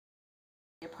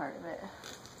part of it.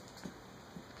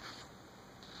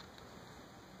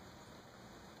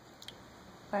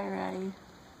 Bye, Ratty.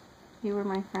 You were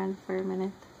my friend for a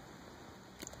minute.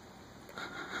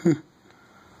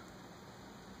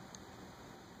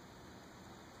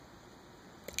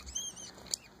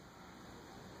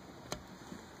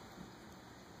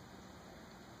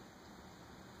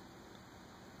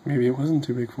 Maybe it wasn't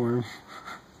too big for him.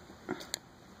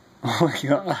 Oh my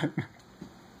god.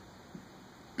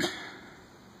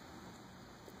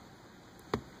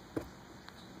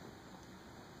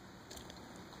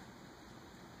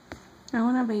 I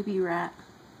want a baby rat.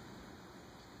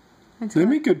 They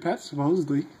make good pets,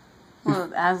 supposedly. Well,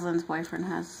 Aslan's boyfriend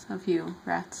has a few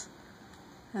rats.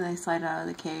 And they slide out of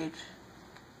the cage.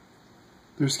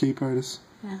 They're escape artists.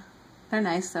 Yeah. They're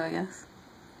nice, though, I guess.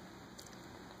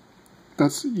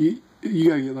 That's... You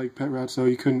gotta get, like, pet rats, though.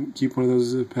 You couldn't keep one of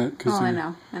those as a pet, because I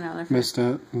know. They're messed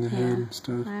up in the head and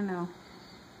stuff. I know.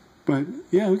 But,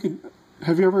 yeah, we could...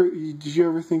 Did you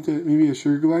ever think that maybe a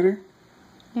sugar glider?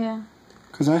 Yeah.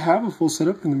 Because I have a full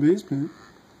setup in the basement.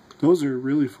 Those are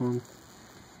really fun.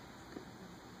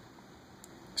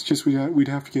 It's just we'd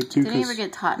have to get two. Did you ever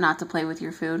get taught not to play with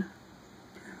your food?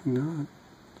 Not.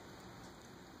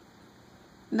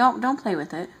 No, don't play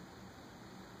with it.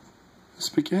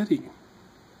 Spaghetti.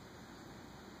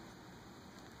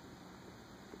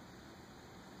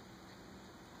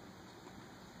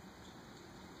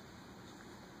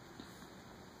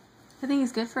 I think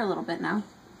he's good for a little bit now.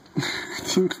 I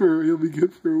think he'll be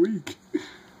good for a week.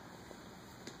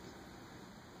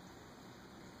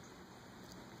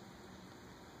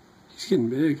 He's getting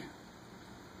big.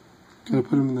 Gotta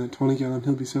put him in that 20-gallon.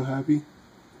 He'll be so happy.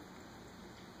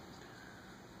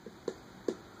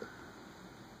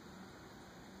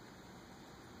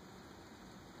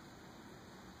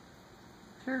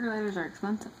 Sugar gliders are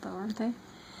expensive, though, aren't they?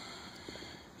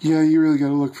 Yeah, you really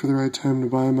gotta look for the right time to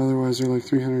buy them. Otherwise, they're like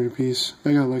 $300 a piece.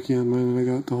 I got lucky on mine, and I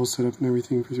got the whole setup and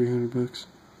everything for $300.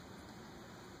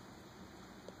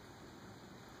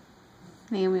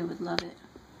 Naomi would love it.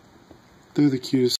 They're the cutest.